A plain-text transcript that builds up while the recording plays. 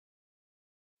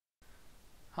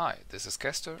Hi, this is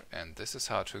Kester, and this is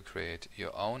how to create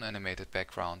your own animated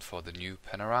background for the new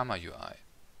Panorama UI.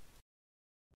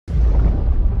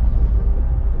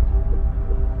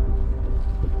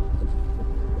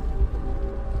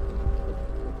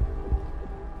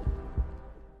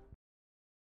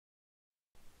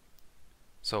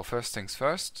 So first things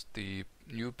first, the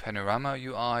new Panorama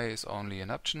UI is only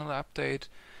an optional update,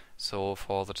 so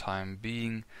for the time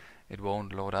being it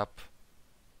won't load up.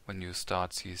 When you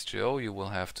start CSGO, you will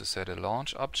have to set a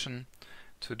launch option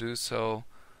to do so.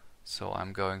 So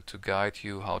I'm going to guide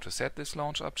you how to set this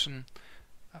launch option.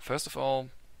 First of all,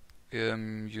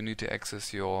 you need to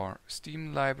access your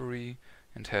Steam library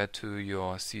and head to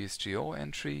your CSGO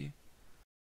entry.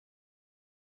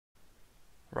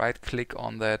 Right click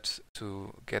on that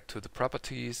to get to the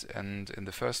properties, and in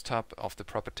the first tab of the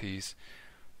properties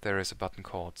there is a button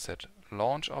called Set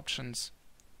Launch Options,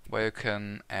 where you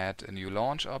can add a new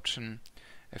launch option.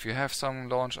 If you have some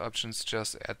launch options,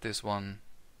 just add this one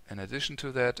in addition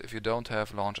to that. If you don't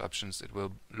have launch options, it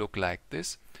will look like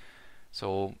this.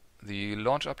 So the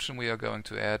launch option we are going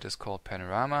to add is called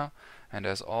Panorama, and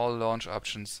as all launch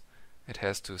options it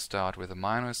has to start with a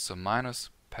minus, so minus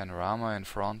Panorama in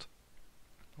front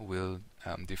will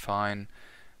define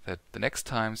that the next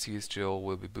time CSGO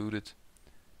will be booted,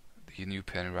 the new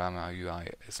Panorama UI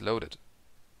is loaded.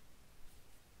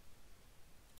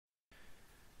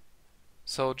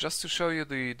 So just to show you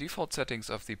the default settings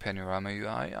of the Panorama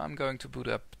UI, I'm going to boot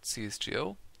up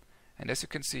CSGO, and as you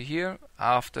can see here,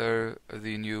 after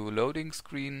the new loading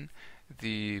screen,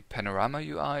 the Panorama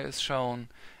UI is shown,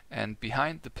 and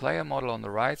behind the player model on the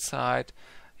right side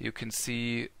you can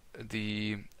see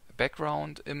the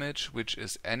background image which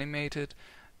is animated,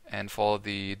 and for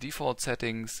the default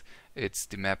settings it's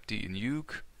the map D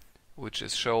nuke, which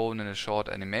is shown in a short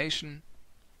animation,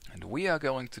 and we are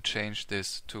going to change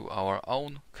this to our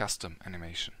own custom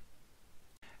animation.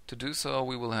 To do so,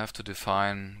 we will have to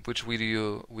define which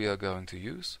video we are going to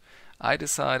use. I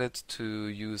decided to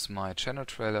use my channel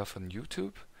trailer from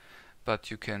YouTube,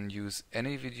 but you can use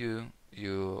any video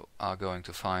you are going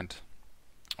to find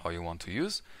or you want to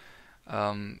use.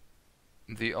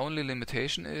 The only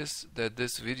limitation is that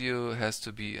this video has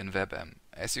to be in WebM.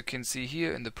 As you can see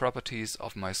here in the properties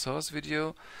of my source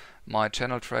video, my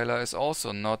channel trailer is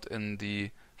also not in the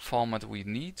format we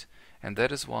need, and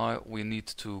that is why we need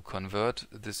to convert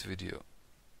this video.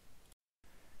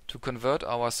 To convert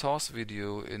our source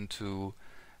video into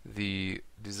the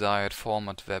desired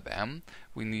format WebM,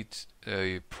 we need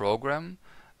a program.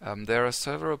 There are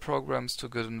several programs to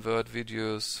convert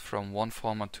videos from one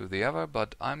format to the other,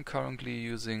 but I'm currently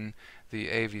using the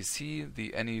AVC,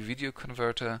 the Any Video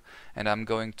Converter, and I'm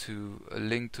going to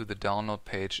link to the download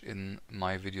page in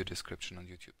my video description on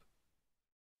YouTube.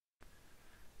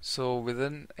 So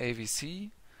within AVC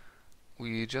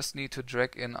we just need to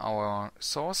drag in our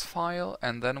source file,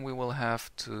 and then we will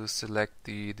have to select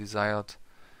the desired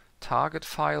target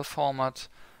file format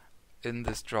in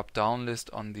this drop-down list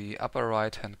on the upper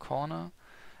right hand corner.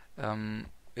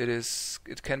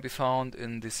 It can be found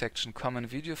in the section Common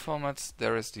Video Formats.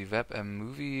 There is the WebM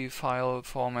movie file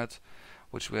format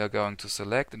which we are going to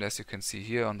select, and as you can see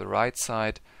here on the right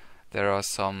side there are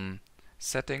some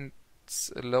settings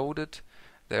loaded.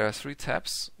 There are 3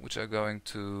 tabs which I'm going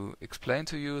to explain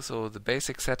to you. So the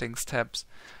basic settings tabs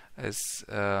is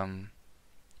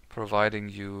providing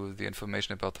you the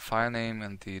information about the file name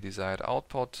and the desired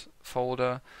output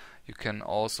folder. You can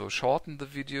also shorten the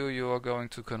video you are going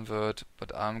to convert,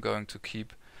 but I'm going to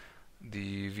keep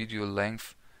the video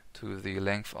length to the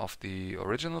length of the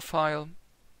original file.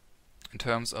 In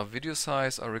terms of video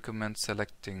size, I recommend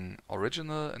selecting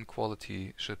original, and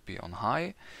quality should be on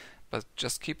high, but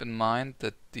just keep in mind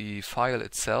that the file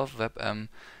itself, WebM,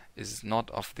 is not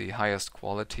of the highest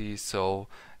quality, so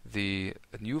the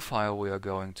new file we are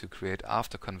going to create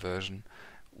after conversion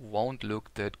won't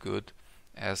look that good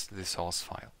as the source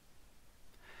file.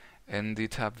 In the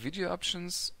tab Video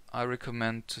Options, I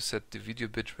recommend to set the video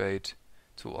bitrate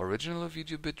to original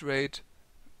video bitrate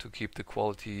to keep the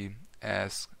quality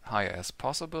as high as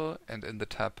possible, and in the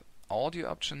tab Audio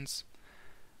Options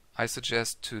I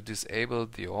suggest to disable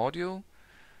the audio.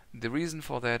 The reason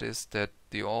for that is that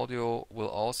the audio will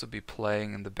also be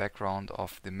playing in the background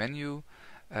of the menu,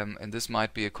 and this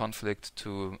might be a conflict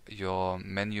to your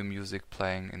menu music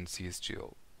playing in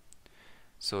CSGO.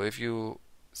 So if you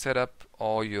set up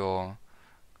all your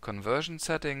conversion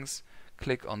settings,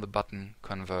 click on the button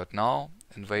Convert Now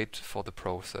and wait for the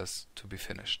process to be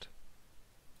finished.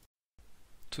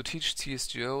 To teach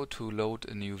CSGO to load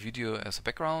a new video as a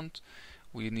background,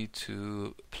 we need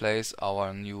to place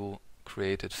our new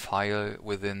created file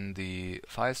within the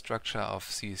file structure of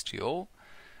CSGO.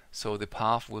 So the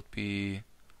path would be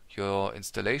your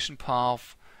installation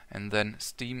path, and then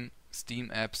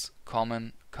steamapps,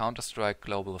 common, Counter-Strike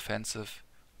Global Offensive,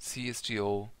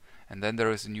 CSGO, and then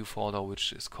there is a new folder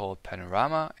which is called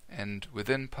Panorama, and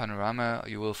within Panorama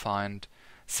you will find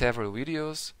several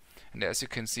videos. And as you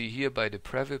can see here by the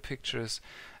preview pictures,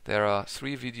 there are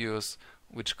 3 videos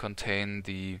which contain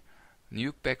the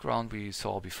nuke background we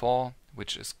saw before,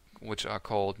 which are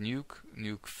called nuke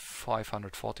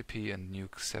 540p and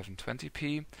nuke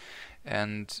 720p.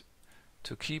 And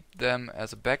to keep them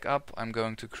as a backup, I'm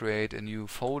going to create a new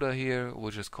folder here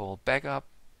which is called backup,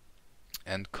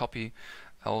 and copy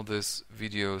all these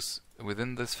videos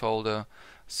within this folder,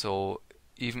 so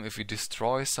even if we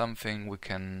destroy something, we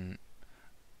can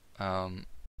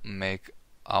make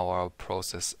our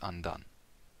process undone.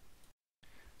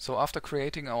 So after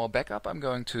creating our backup, I'm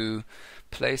going to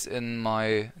place in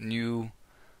my new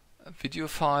video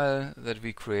file that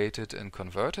we created and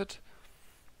converted.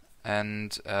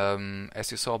 And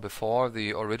as you saw before,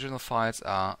 the original files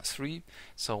are 3,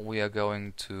 so we are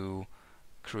going to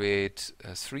create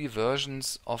 3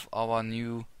 versions of our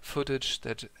new footage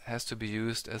that has to be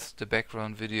used as the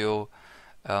background video.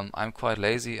 I'm quite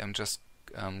lazy, I'm just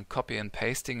copy and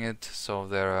pasting it, so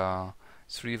there are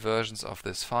 3 versions of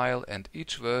this file, and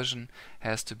each version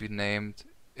has to be named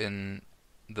in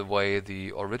the way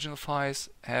the original files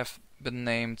have been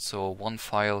named. So one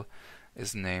file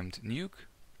is named nuke,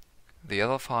 the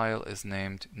other file is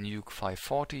named nuke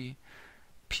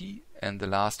 540p, and the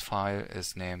last file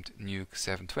is named nuke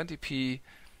 720p.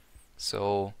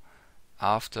 So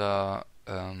after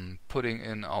putting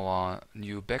in our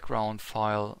new background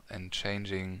file and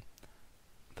changing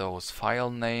those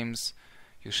file names,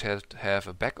 you should have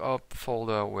a backup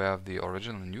folder where the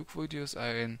original nuke videos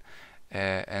are in,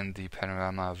 and the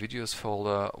Panorama videos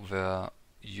folder where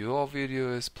your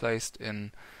video is placed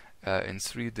in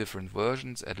 3 different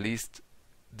versions, at least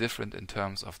different in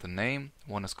terms of the name.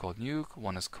 One is called nuke,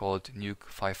 one is called nuke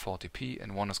 540p,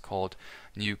 and one is called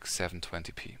nuke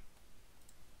 720p.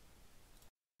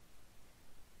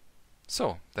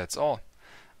 So that's all.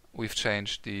 We've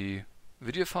changed the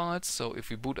video files, so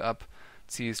if we boot up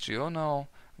CSGO now,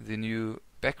 the new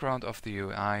background of the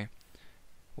UI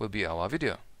will be our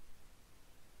video.